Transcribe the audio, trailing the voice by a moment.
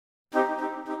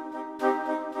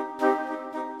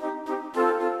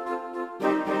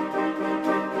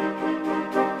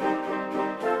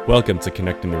Welcome to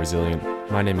Connecting the Resilient.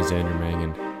 My name is Andrew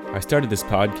Mangan. I started this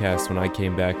podcast when I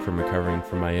came back from recovering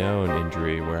from my own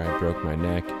injury where I broke my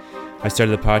neck. I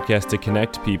started the podcast to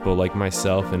connect people like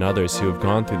myself and others who have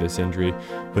gone through this injury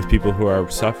with people who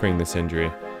are suffering this injury.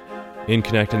 In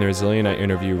Connecting the Resilient, I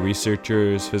interview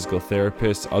researchers, physical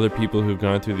therapists, other people who've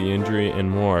gone through the injury, and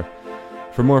more.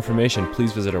 For more information,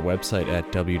 please visit our website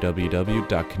at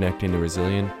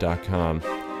www.connectingtheresilient.com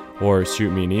or shoot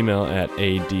me an email at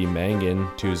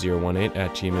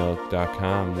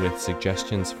admangan2018@gmail.com with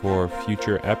suggestions for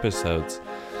future episodes.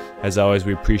 As always,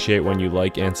 we appreciate when you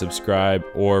like and subscribe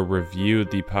or review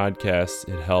the podcast.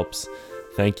 It helps.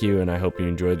 Thank you, and I hope you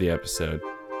enjoyed the episode.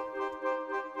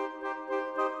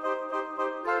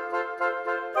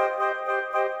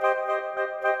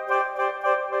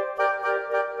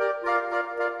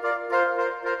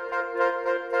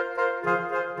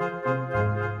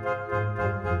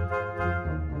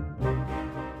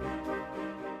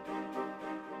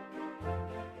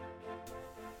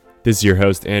 This is your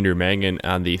host, Andrew Mangan,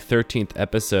 on the 13th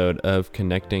episode of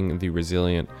Connecting the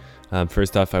Resilient.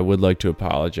 First off, I would like to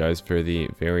apologize for the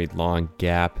very long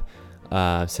gap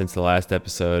since the last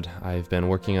episode. I've been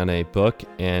working on a book,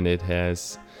 and it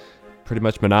has pretty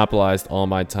much monopolized all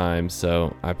my time,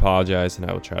 so I apologize, and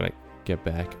I will try to get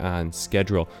back on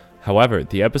schedule. However,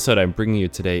 the episode I'm bringing you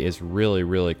today is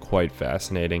really quite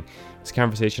fascinating. It's a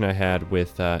conversation I had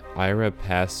with Ira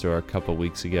Pastor a couple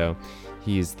weeks ago.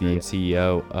 He's the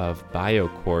CEO of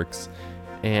Bioquark,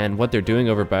 and what they're doing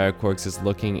over Bioquark is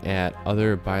looking at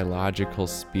other biological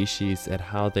species, at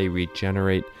how they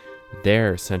regenerate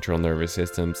their central nervous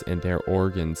systems and their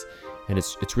organs. And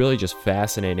it's really just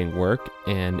fascinating work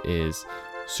and is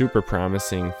super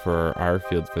promising for our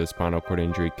field, for the spinal cord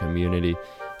injury community,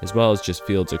 as well as just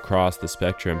fields across the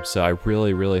spectrum. So I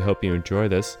really hope you enjoy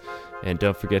this, and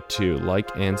don't forget to like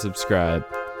and subscribe.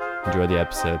 Enjoy the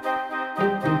episode.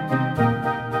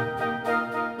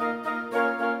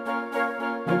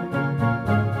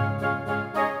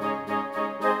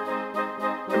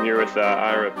 I'm here with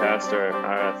Ira Pastor.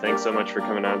 Ira, thanks so much for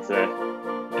coming on today.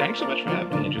 Thanks so much for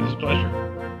having me, Andrew. It's a pleasure.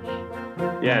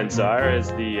 Yeah, and so Ira is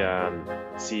the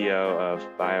CEO of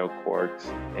Bioquark,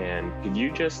 and could you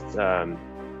just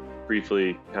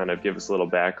briefly kind of give us a little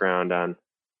background on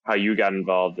how you got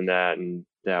involved in that and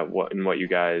what you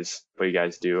guys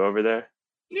do over there?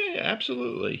 Yeah,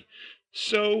 absolutely.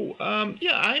 So, I'm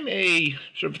a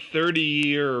sort of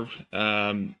 30-year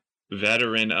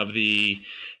veteran of the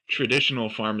traditional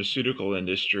pharmaceutical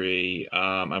industry.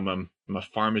 I'm a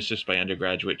pharmacist by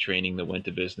undergraduate training that went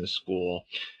to business school,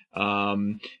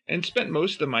 and spent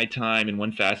most of my time in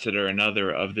one facet or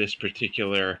another of this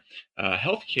particular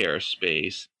healthcare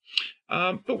space.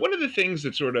 But one of the things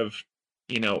that sort of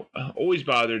always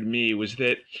bothered me was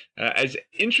that as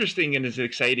interesting and as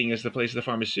exciting as the place of the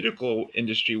pharmaceutical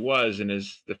industry was, and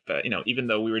as even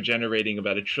though we were generating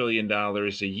about $1 trillion a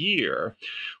year,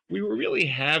 we were really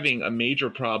having a major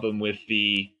problem with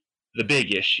the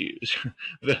big issues,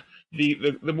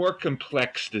 the more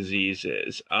complex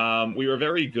diseases. We were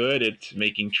very good at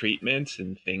making treatments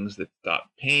and things that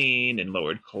stopped pain and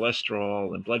lowered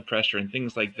cholesterol and blood pressure and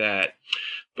things like that.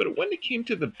 But when it came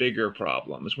to the bigger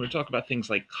problems, when we talk about things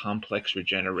like complex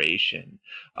regeneration,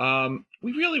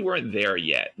 we really weren't there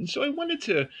yet. And so I wanted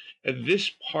to, at this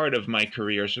part of my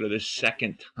career, sort of this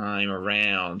second time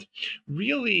around,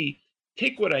 really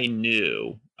take what I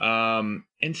knew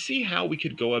and see how we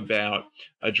could go about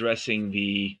addressing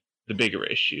the bigger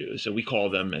issues. So we call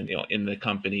them, in the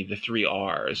company, the 3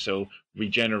 R's. So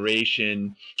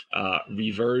regeneration,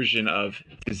 reversion of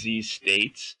disease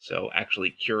states, so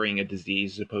actually curing a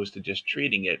disease as opposed to just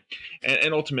treating it,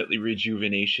 and ultimately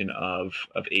rejuvenation of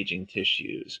aging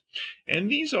tissues.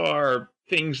 And these are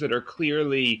things that are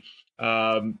clearly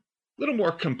a little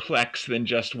more complex than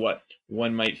just what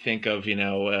one might think of,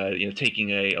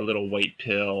 taking a little white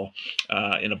pill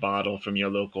in a bottle from your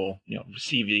local,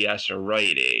 CVS or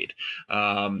Rite Aid.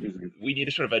 We need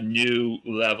a sort of a new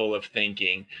level of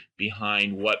thinking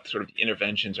behind what sort of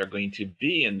interventions are going to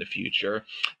be in the future.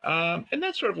 And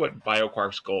that's sort of what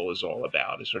Bioquark's goal is all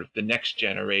about, is sort of the next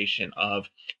generation of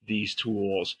these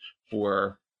tools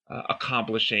for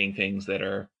accomplishing things that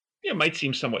are, might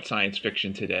seem somewhat science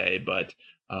fiction today, but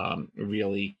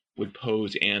really would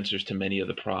pose answers to many of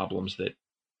the problems that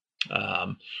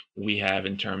we have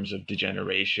in terms of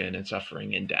degeneration and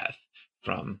suffering and death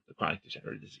from the chronic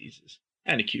degenerative diseases,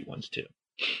 and acute ones too.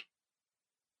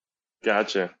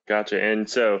 Gotcha. And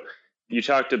so you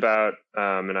talked about,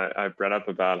 and I brought up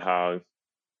about how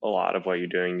a lot of what you're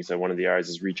doing, you said one of the R's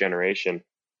is regeneration.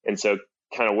 And so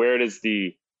kind of where does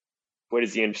the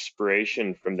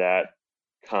inspiration from that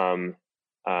come,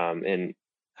 and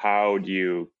how do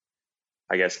you,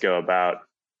 I guess, go about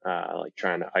like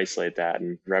trying to isolate that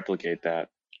and replicate that?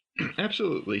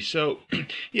 Absolutely. So,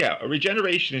 yeah,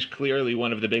 regeneration is clearly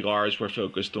one of the big R's we're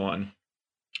focused on.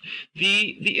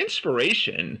 The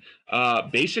inspiration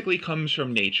basically comes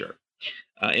from nature,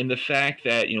 in the fact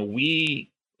that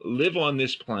we live on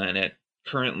this planet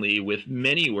currently with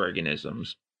many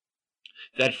organisms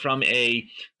that, from a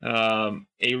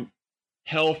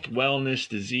health, wellness,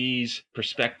 disease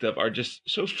perspective, are just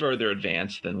so further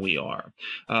advanced than we are.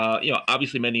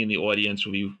 Obviously, many in the audience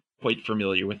will be quite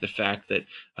familiar with the fact that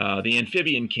the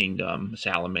amphibian kingdom,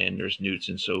 salamanders, newts,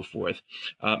 and so forth,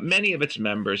 many of its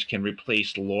members can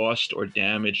replace lost or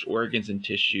damaged organs and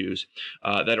tissues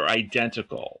that are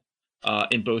identical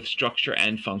in both structure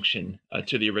and function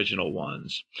to the original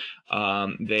ones.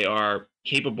 They are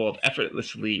capable of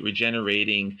effortlessly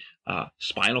regenerating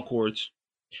spinal cords,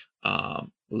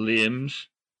 limbs,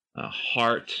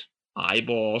 heart,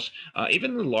 eyeballs,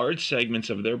 even the large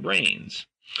segments of their brains.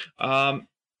 Um,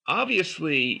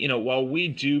 Obviously, while we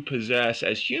do possess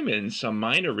as humans some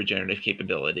minor regenerative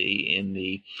capability in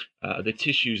the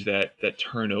tissues that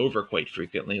turn over quite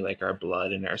frequently, like our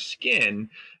blood and our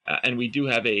skin, and we do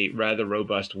have a rather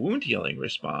robust wound healing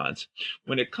response.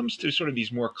 When it comes to sort of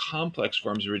these more complex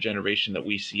forms of regeneration that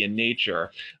we see in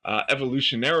nature,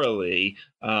 evolutionarily,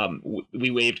 we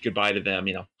waved goodbye to them,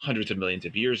 hundreds of millions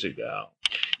of years ago.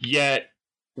 Yet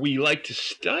we like to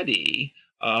study,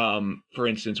 for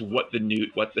instance, what the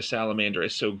newt, what the salamander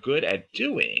is so good at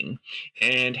doing,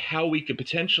 and how we could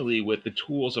potentially, with the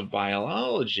tools of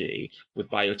biology, with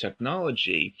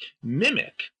biotechnology,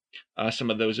 mimic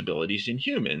some of those abilities in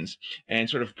humans and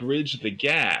sort of bridge the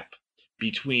gap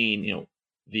between,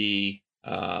 the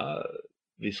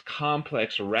this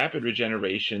complex rapid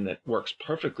regeneration that works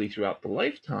perfectly throughout the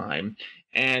lifetime,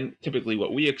 and typically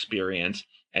what we experience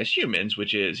as humans,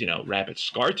 which is rapid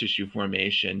scar tissue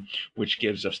formation, which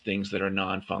gives us things that are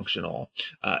non-functional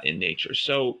in nature.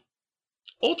 So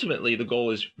ultimately, the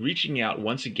goal is reaching out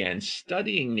once again,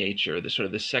 studying nature, the sort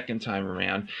of the second time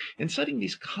around, and studying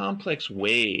these complex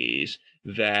ways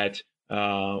that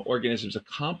organisms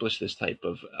accomplish this type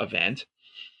of event,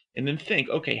 and then think,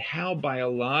 okay, how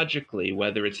biologically,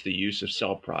 whether it's the use of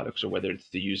cell products or whether it's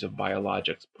the use of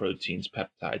biologics, proteins,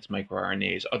 peptides,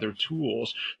 microRNAs, other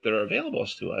tools that are available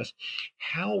to us,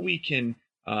 how we can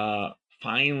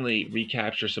finally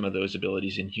recapture some of those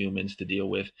abilities in humans to deal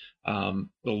with the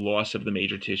loss of the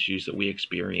major tissues that we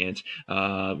experience,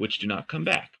 which do not come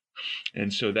back.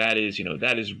 And so that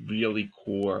is really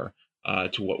core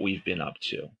to what we've been up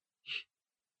to.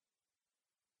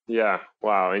 Yeah,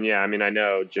 wow. And yeah, I mean, I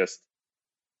know just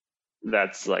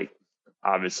that's like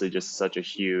obviously just such a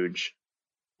huge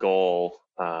goal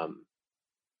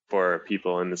for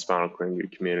people in the spinal cord injury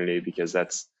community, because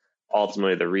that's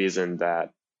ultimately the reason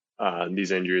that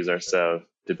these injuries are so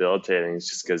debilitating. It's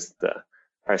just because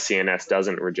our CNS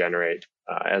doesn't regenerate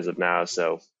as of now.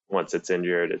 So once it's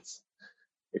injured,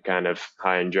 you're kind of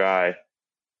high and dry.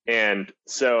 And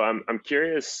so I'm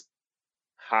curious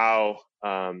how,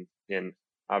 and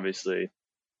obviously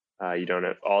you don't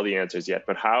have all the answers yet,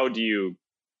 but how do you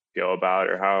go about,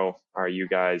 or how are you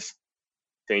guys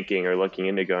thinking or looking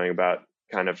into going about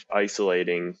kind of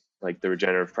isolating like the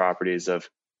regenerative properties of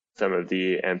some of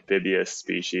the amphibious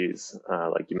species,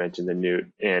 like you mentioned the newt,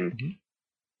 and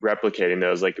replicating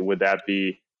those? Like, would that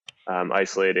be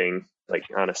isolating like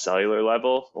on a cellular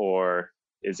level, or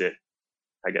is it,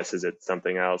 I guess, is it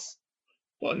something else?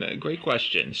 Well, no, great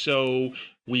question. So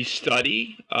we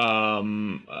study,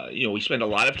 we spend a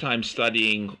lot of time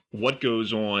studying what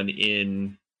goes on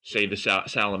in, say, the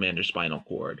salamander spinal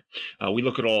cord. We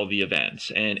look at all the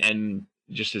events, and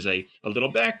just as a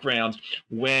little background,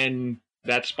 when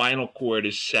that spinal cord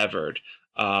is severed,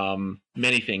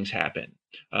 many things happen.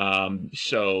 The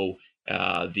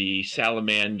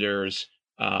salamander's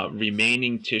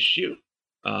remaining tissue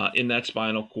in that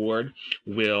spinal cord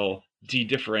will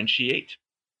de-differentiate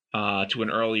to an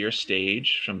earlier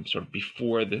stage, from sort of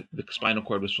before the spinal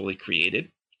cord was fully created,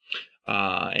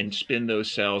 and spin those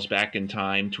cells back in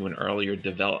time to an earlier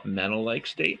developmental like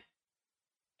state.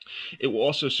 It will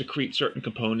also secrete certain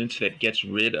components that gets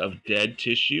rid of dead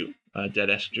tissue, dead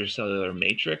extracellular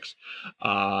matrix,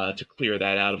 to clear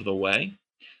that out of the way.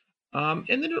 And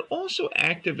then it also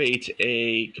activates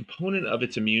a component of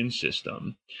its immune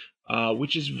system,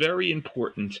 which is very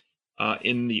important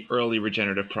in the early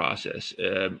regenerative process.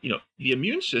 The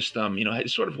immune system,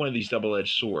 is sort of one of these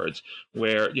double-edged swords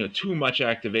where, too much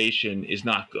activation is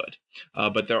not good.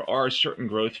 But there are certain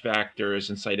growth factors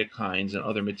and cytokines and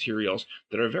other materials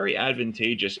that are very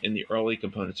advantageous in the early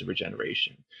components of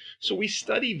regeneration. So we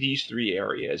study these three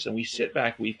areas and we sit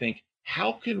back, we think,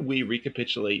 how can we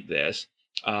recapitulate this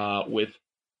with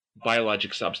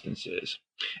biologic substances?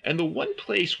 And the one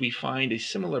place we find a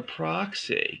similar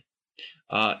proxy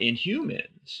in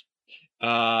humans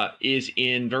is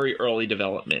in very early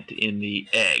development in the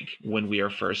egg when we are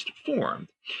first formed.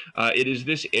 It is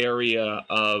this area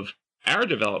of our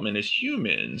development as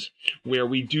humans where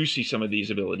we do see some of these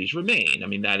abilities remain. I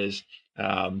mean, that is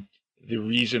the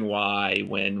reason why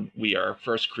when we are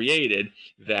first created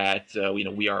that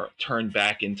we are turned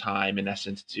back in time in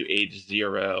essence to age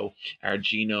 0. Our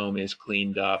genome is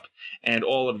cleaned up, and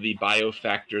all of the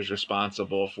biofactors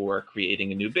responsible for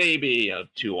creating a new baby,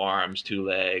 2 arms, 2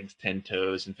 legs, 10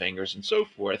 toes and fingers and so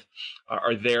forth,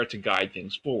 are there to guide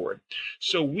things forward.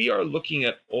 So we are looking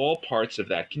at all parts of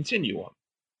that continuum.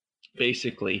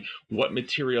 Basically, what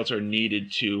materials are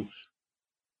needed to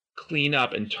clean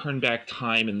up and turn back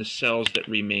time in the cells that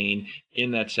remain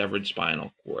in that severed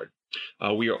spinal cord.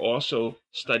 We are also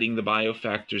studying the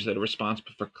biofactors that are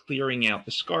responsible for clearing out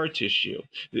the scar tissue.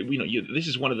 This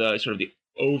is one of the sort of the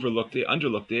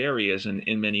underlooked areas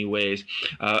in many ways.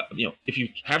 If you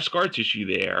have scar tissue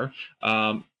there,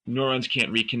 neurons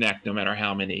can't reconnect no matter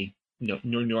how many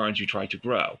neurons you try to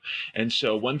grow. And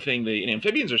so one thing the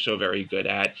amphibians are so very good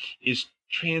at is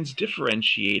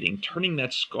transdifferentiating, turning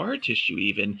that scar tissue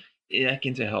even back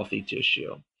into healthy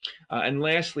tissue. And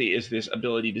lastly is this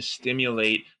ability to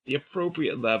stimulate the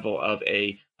appropriate level of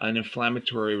an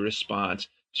inflammatory response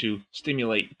to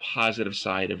stimulate the positive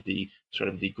side of the sort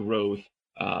of the growth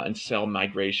and cell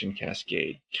migration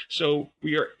cascade. So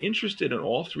we are interested in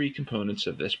all 3 components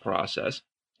of this process.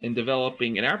 In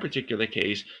developing, in our particular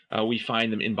case, we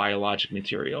find them in biologic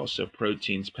materials, so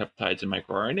proteins, peptides, and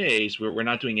microRNAs. We're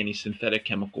not doing any synthetic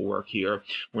chemical work here.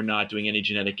 We're not doing any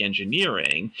genetic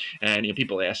engineering. And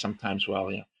people ask sometimes,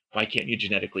 well, why can't you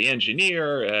genetically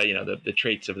engineer, the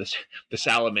traits of the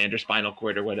salamander spinal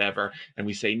cord or whatever? And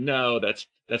we say, no, that's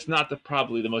not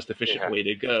probably the most efficient way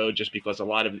to go, just because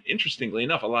interestingly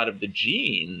enough, a lot of the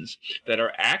genes that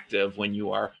are active when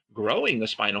you are growing the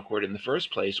spinal cord in the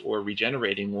first place or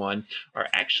regenerating one are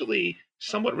actually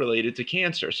somewhat related to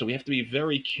cancer. So we have to be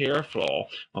very careful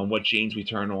on what genes we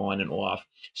turn on and off.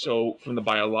 So from the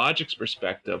biologics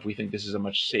perspective, we think this is a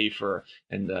much safer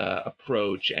and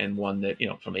approach, and one that,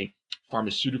 from a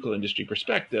pharmaceutical industry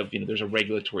perspective, there's a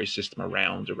regulatory system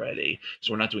around already.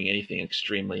 So we're not doing anything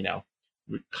extremely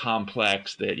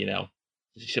complex that,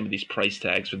 some of these price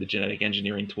tags for the genetic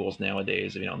engineering tools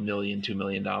nowadays, $1 million, $2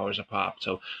 million a pop.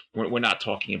 So we're not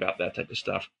talking about that type of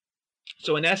stuff.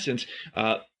 So in essence,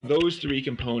 those 3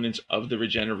 components of the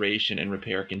regeneration and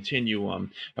repair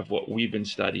continuum of what we've been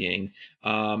studying.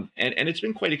 And it's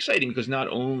been quite exciting because not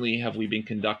only have we been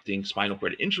conducting spinal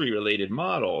cord injury related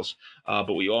models,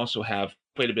 but we also have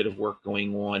quite a bit of work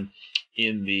going on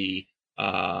in the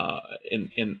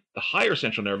higher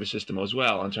central nervous system as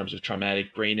well, in terms of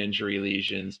traumatic brain injury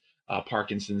lesions,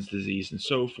 Parkinson's disease, and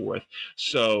so forth.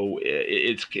 So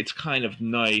it's kind of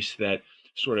nice that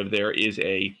sort of there is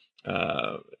a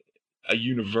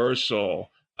universal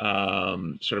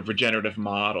sort of regenerative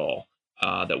model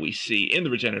that we see in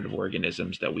the regenerative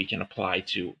organisms that we can apply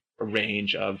to a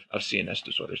range of CNS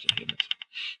disorders in humans.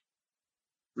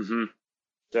 Mm-hmm.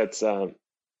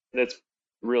 That's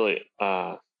really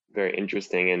very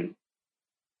interesting, and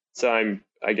so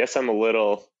I guess I'm a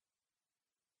little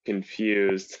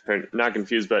confused, or not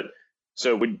confused, but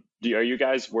so are you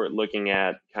guys looking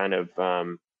at kind of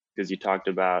because you talked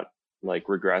about like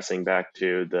regressing back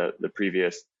to the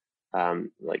previous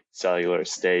like cellular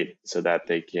state so that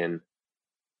they can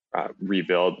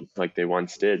rebuild like they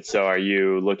once did. So are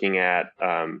you looking at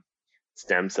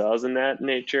stem cells in that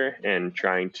nature and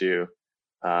trying to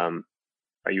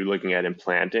are you looking at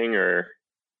implanting, or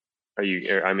are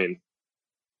you, I mean,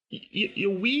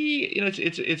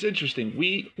 it's interesting.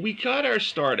 We got our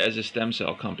start as a stem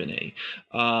cell company,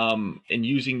 and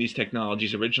using these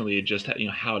technologies originally just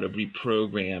how to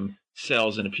reprogram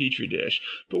cells in a petri dish.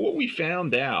 But what we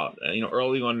found out,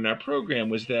 early on in our program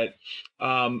was that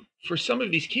for some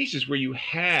of these cases where you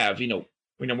have,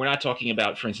 we're not talking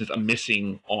about, for instance, a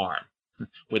missing arm,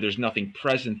 where there's nothing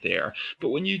present there. But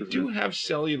when you do have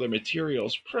cellular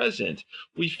materials present,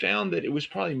 we found that it was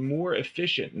probably more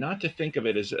efficient not to think of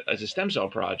it as a stem cell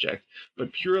project,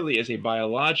 but purely as a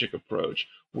biologic approach,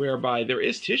 whereby there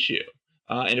is tissue.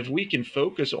 And if we can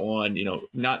focus on,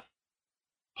 not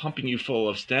pumping you full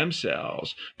of stem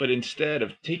cells, but instead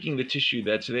of taking the tissue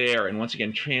that's there and once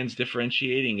again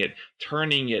transdifferentiating it,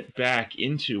 turning it back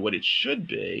into what it should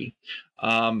be,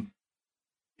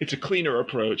 it's a cleaner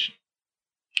approach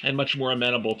and much more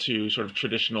amenable to sort of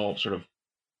traditional sort of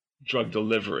drug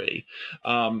delivery.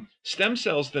 Stem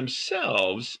cells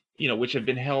themselves, which have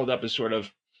been held up as sort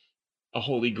of a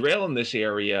holy grail in this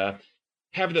area,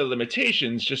 have their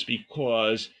limitations just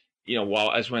because,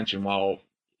 while, as mentioned, while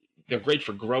they're great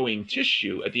for growing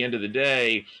tissue, at the end of the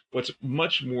day, what's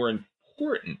much more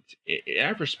important in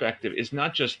our perspective is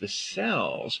not just the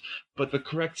cells, but the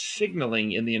correct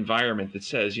signaling in the environment that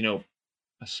says,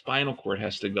 a spinal cord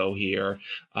has to go here.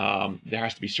 There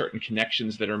has to be certain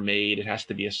connections that are made. It has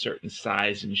to be a certain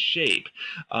size and shape.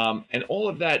 And all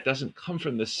of that doesn't come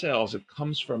from the cells. It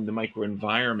comes from the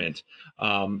microenvironment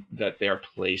that they're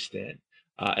placed in.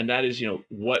 And that is,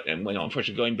 and when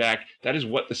unfortunately going back, that is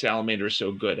what the salamander is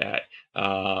so good at.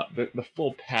 The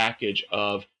full package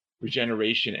of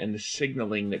regeneration and the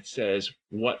signaling that says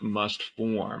what must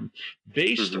form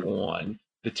based on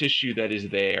the tissue that is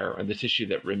there and the tissue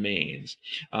that remains.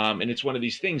 And it's one of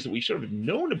these things that we've sort of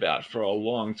known about for a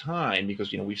long time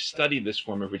because, we've studied this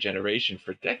form of regeneration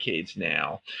for decades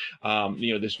now.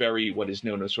 This very, what is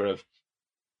known as sort of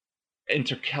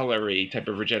intercalary type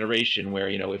of regeneration where,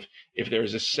 if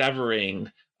there's a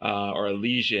severing or a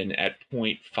lesion at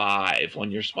 0.5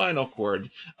 on your spinal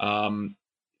cord, the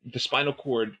spinal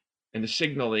cord and the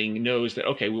signaling knows that,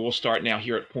 okay, we will start now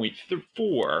here at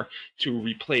 0.4 to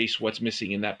replace what's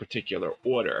missing in that particular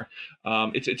order.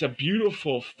 It's a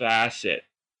beautiful facet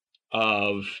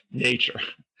of nature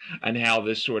and how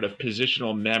this sort of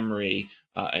positional memory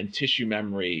and tissue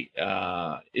memory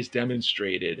is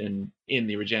demonstrated in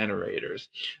the regenerators.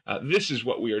 This is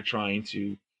what we are trying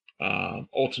to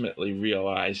ultimately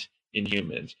realize in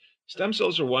humans. Stem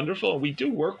cells are wonderful. We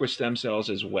do work with stem cells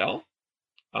as well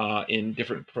in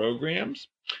different programs,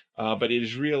 but it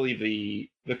is really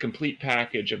the complete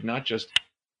package of not just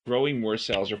growing more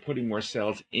cells or putting more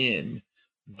cells in,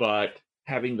 but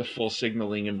having the full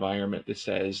signaling environment that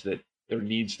says that there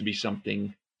needs to be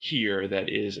something here that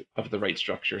is of the right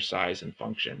structure, size, and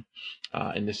function.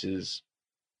 And this is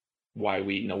why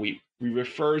we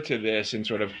refer to this in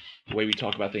sort of the way we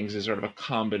talk about things as sort of a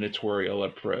combinatorial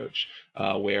approach,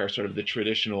 where sort of the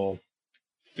traditional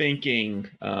thinking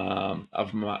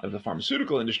of the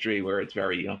pharmaceutical industry, where it's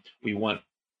very, we want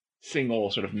single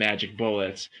sort of magic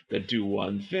bullets that do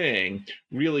one thing,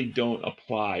 really don't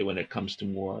apply when it comes to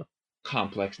more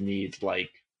complex needs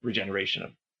like regeneration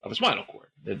of a spinal cord.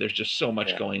 There's just so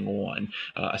much going on.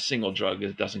 A single drug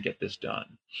doesn't get this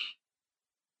done.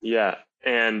 Yeah,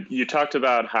 and you talked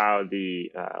about how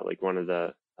the like one of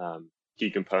the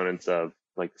key components of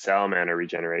like salamander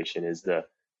regeneration is the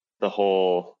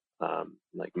whole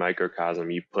like microcosm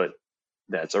you put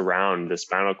that's around the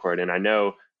spinal cord. And I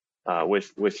know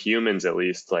with humans at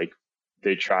least, like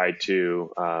they try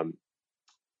to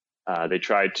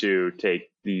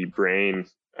take the brain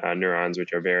neurons,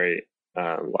 which are very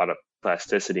a lot of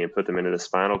plasticity, and put them into the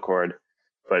spinal cord,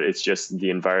 but it's just the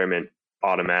environment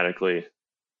automatically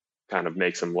kind of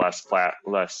makes them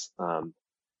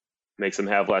makes them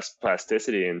have less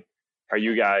plasticity. And are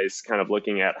you guys kind of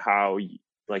looking at how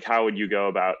would you go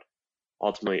about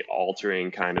ultimately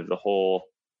altering kind of the whole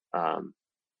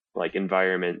like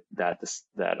environment that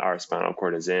our spinal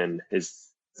cord is in?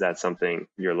 Is that something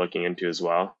you're looking into as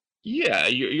well? Yeah,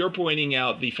 you're pointing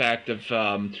out the fact of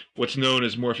what's known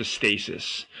as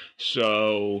morphostasis.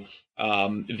 So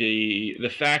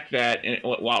the fact that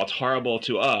while it's horrible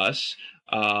to us,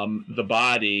 the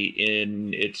body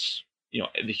in its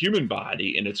the human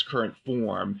body in its current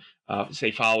form, say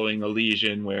following a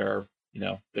lesion where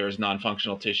there is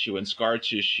non-functional tissue and scar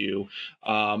tissue,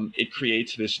 it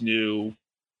creates this new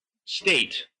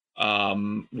state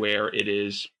where it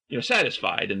is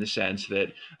satisfied in the sense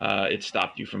that it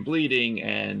stopped you from bleeding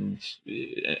and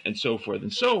so forth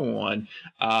and so on.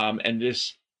 And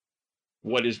this,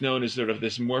 what is known as sort of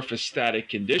this morphostatic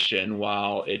condition,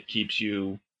 while it keeps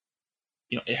you,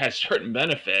 it has certain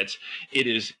benefits, it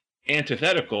is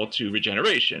antithetical to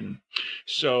regeneration.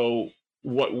 So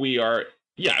what we are,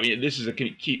 this is a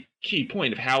key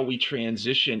point of how we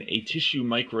transition a tissue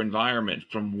microenvironment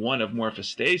from one of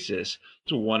morphostasis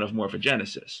to one of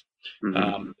morphogenesis.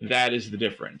 That is the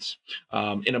difference.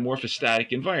 In a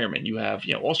morphostatic environment, you have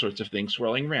all sorts of things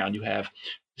swirling around. You have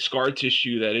scar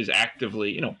tissue that is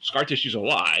actively, scar tissue is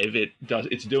alive.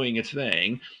 It's doing its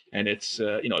thing, and it's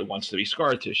it wants to be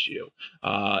scar tissue.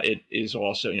 It is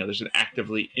also, there's an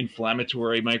actively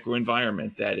inflammatory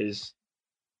microenvironment that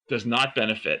does not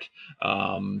benefit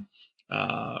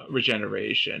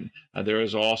regeneration. There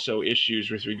is also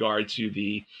issues with regard to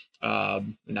the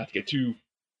not to get too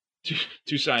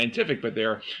scientific, but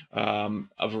there are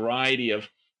a variety of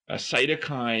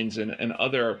cytokines and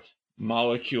other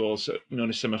molecules known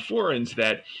as semaphorins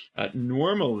that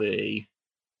normally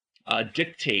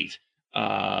dictate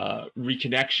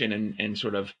reconnection and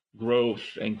sort of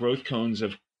growth cones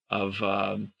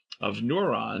of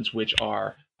neurons, which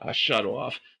are shut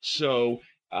off. So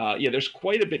yeah, there's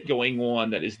quite a bit going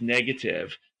on that is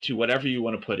negative to whatever you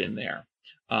want to put in there,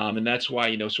 and that's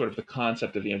why sort of the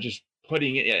concept of just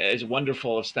putting it, as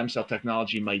wonderful as stem cell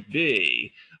technology might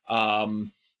be.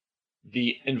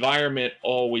 The environment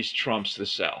always trumps the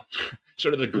cell.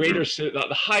 Sort of the greater, the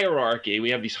hierarchy, we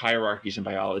have these hierarchies in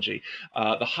biology.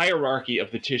 The hierarchy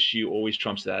of the tissue always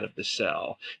trumps that of the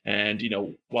cell. And,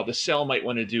 while the cell might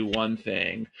want to do one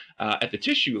thing, at the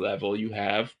tissue level, you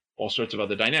have all sorts of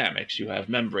other dynamics. You have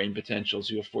membrane potentials,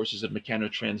 you have forces of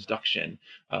mechanotransduction,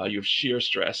 you have shear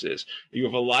stresses. You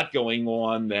have a lot going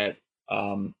on that,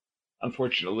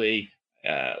 unfortunately,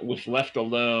 with left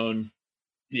alone,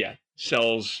 yeah,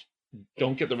 cells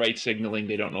don't get the right signaling.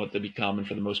 They don't know what to become. And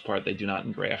for the most part, they do not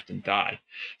engraft and die.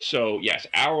 So, yes,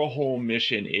 our whole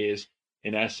mission is,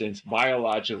 in essence,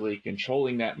 biologically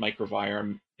controlling that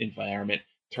microenvironment,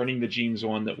 turning the genes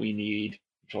on that we need,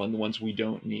 controlling the ones we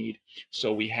don't need.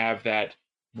 So we have that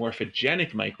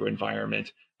morphogenic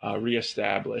microenvironment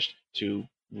reestablished to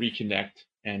reconnect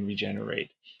and regenerate,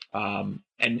 and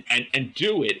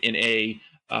do it in a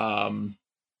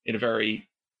very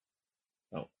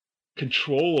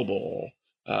controllable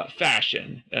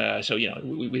fashion. So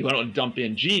we don't dump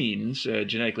in genes,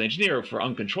 genetically engineer for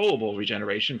uncontrollable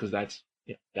regeneration, because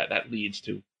that leads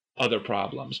to other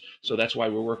problems. So that's why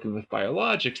we're working with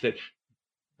biologics, that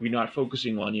we're not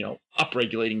focusing on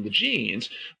upregulating the genes,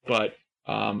 but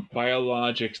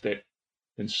biologics that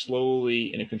can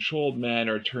slowly, in a controlled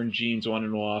manner, turn genes on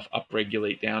and off,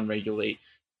 upregulate, downregulate,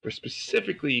 for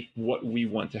specifically what we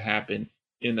want to happen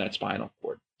in that spinal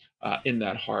cord, in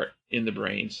that heart, in the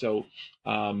brain. So,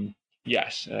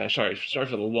 yes, sorry for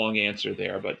the long answer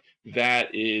there, but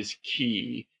that is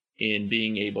key in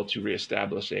being able to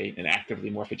reestablish an actively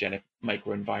morphogenic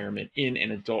microenvironment in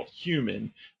an adult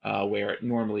human, where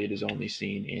normally it is only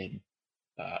seen in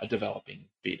a developing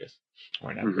fetus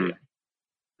or an embryo.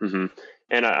 Mm-hmm.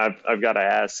 And I've got to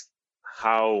ask,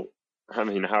 how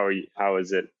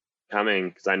is it coming?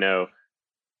 Because I know,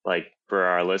 like, for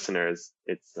our listeners,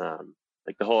 it's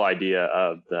like the whole idea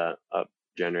of the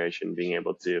generation being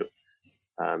able to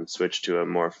switch to a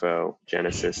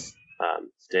morphogenesis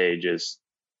stage is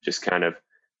just kind of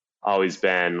always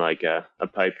been like a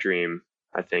pipe dream,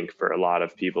 I think, for a lot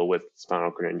of people with spinal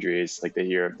cord injuries. Like, they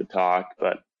hear of the talk,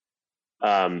 but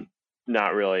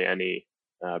not really any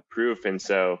proof. And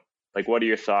so, like, what are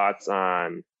your thoughts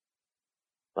on,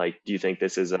 like, do you think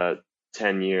this is a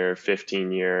 10-year,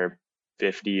 15-year,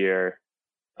 50-year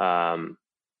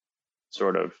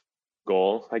sort of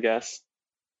goal, I guess?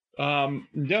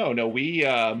 No, we,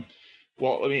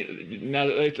 well, I mean, now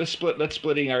let's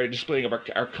splitting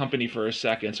our company for a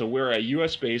second. So we're a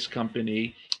U.S. based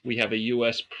company. We have a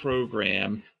U.S.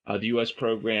 program. The U.S.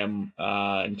 program,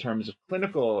 in terms of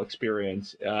clinical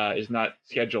experience, is not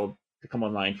scheduled to come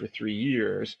online for 3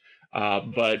 years.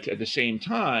 But at the same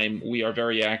time, we are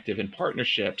very active in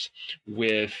partnerships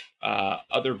with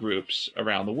other groups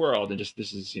around the world. And just,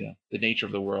 this is, the nature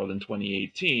of the world in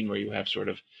 2018, where you have sort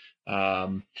of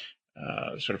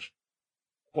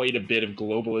quite a bit of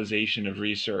globalization of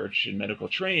research and medical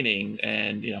training.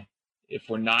 And, if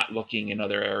we're not looking in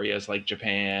other areas like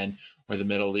Japan or the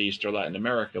Middle East or Latin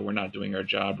America, we're not doing our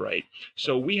job right.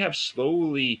 So we have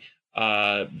slowly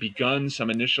begun some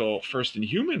initial first in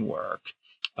human work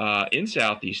in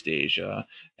Southeast Asia,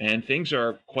 and things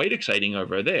are quite exciting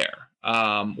over there,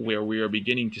 where we are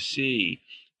beginning to see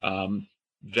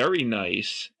very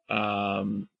nice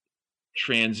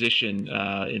transition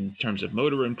in terms of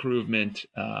motor improvement,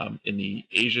 in the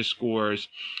Asia scores,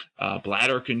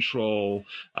 bladder control,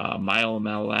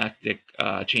 myomalactic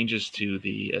changes to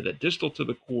the distal to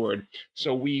the cord.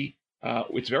 So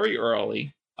it's very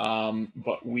early,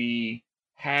 but we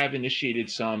have initiated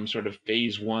some sort of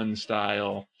phase 1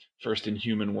 style first in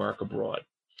human work abroad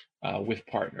with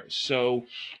partners. So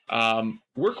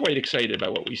we're quite excited by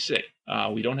what we see.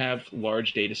 We don't have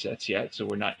large data sets yet, so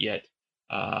we're not yet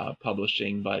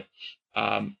publishing, but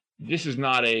this is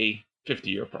not a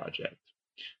 50-year project.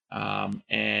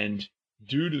 And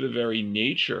due to the very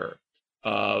nature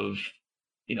of,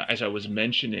 as I was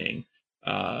mentioning,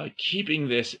 keeping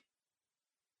this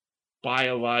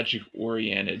biologic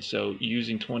oriented, so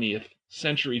using 20th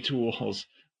century tools,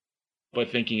 but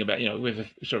thinking about, with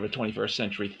a sort of a 21st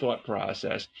century thought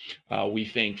process, we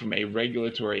think from a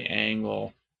regulatory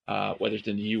angle, whether it's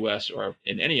in the US or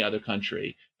in any other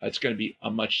country, it's going to be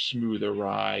a much smoother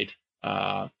ride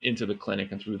into the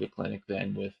clinic and through the clinic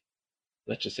than with,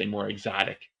 let's just say, more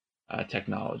exotic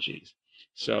technologies.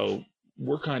 So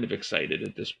we're kind of excited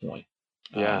at this point.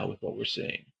 with what we're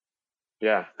seeing.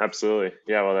 Yeah, absolutely.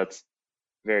 Yeah, well, that's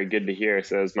very good to hear.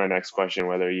 So that was my next question,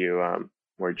 whether you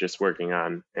were just working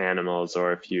on animals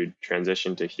or if you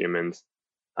transitioned to humans.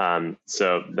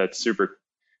 So that's super,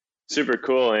 super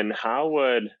cool. And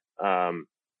because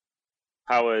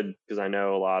I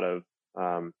know a lot of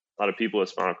people with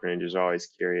spinal cord injuries are always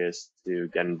curious to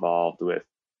get involved with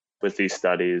these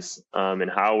studies.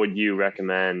 And how would you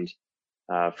recommend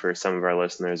for some of our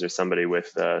listeners or somebody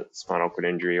with a spinal cord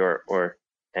injury or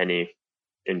any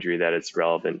injury that is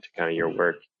relevant to kind of your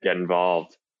work get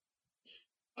involved?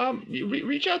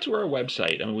 Reach out to our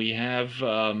website. I mean, we have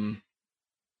a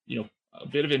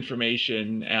bit of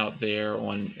information out there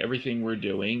on everything we're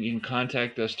doing. You can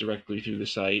contact us directly through the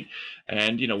site.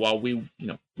 And while we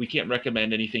can't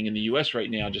recommend anything in the U.S.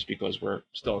 right now, just because we're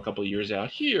still a couple of years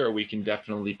out here, we can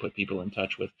definitely put people in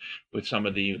touch with some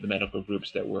of the medical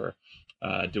groups that we're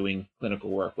doing clinical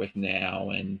work with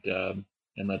now, and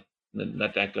let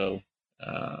that go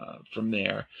from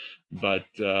there. But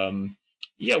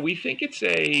yeah, we think it's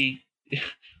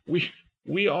we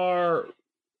are,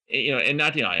 and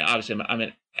not, obviously I'm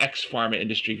an ex-pharma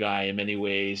industry guy in many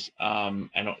ways. I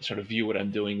don't sort of view what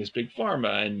I'm doing as big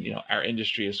pharma, and our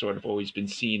industry has sort of always been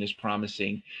seen as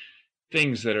promising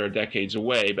things that are decades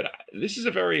away. But this is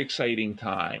a very exciting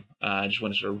time. I just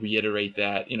want to sort of reiterate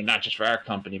that, not just for our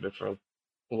company, but for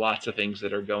lots of things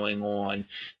that are going on,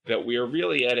 that we are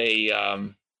really at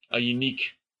a unique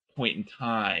point in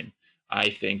time, I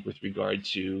think, with regard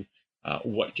to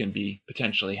what can be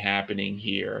potentially happening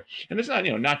here. And it's not,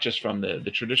 not just from the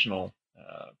traditional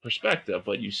perspective,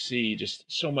 but you see just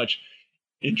so much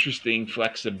interesting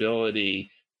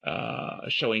flexibility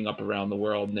showing up around the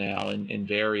world now in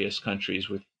various countries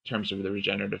with terms of the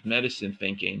regenerative medicine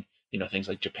thinking, things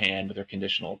like Japan with their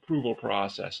conditional approval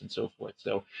process and so forth.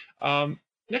 So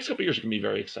next couple of years are going to be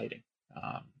very exciting.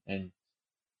 And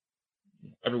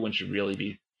everyone should really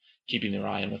be keeping their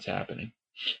eye on what's happening.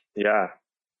 Yeah.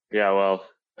 Yeah, well,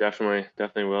 definitely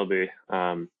will be.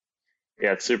 Yeah,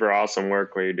 it's super awesome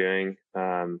work what you're doing.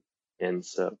 And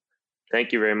so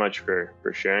thank you very much for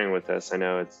sharing with us. I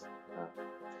know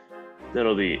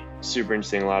it'll be super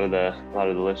interesting. A lot of the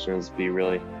listeners be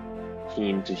really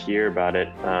keen to hear about it.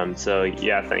 So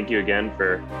yeah, thank you again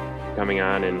for coming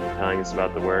on and telling us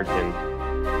about the work, and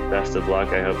best of luck.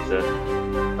 I hope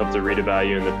to read about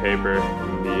you in the paper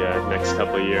in the next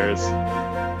couple of years.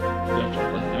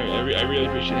 Definitely. I really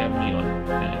appreciate having me on.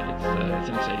 It's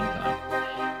an exciting time.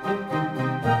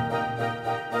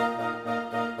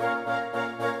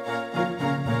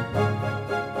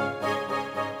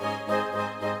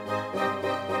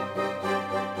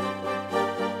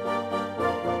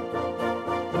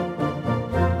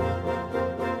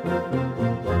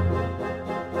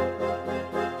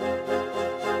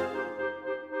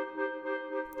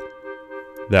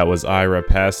 That was Ira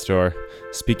Pastor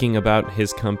speaking about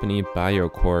his company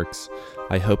Bioquarks.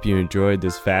 I hope you enjoyed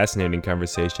this fascinating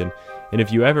conversation, and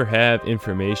if you ever have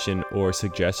information or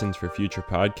suggestions for future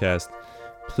podcasts,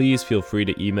 please feel free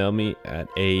to email me at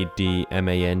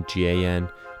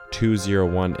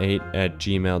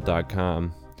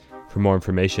admangan2018@gmail.com. For more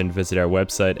information, visit our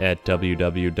website at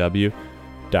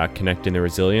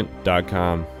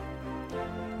www.connectingtheresilient.com.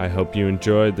 I hope you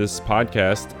enjoyed this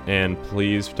podcast, and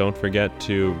please don't forget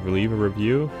to leave a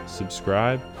review,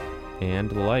 subscribe,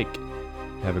 and like.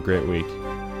 Have a great week.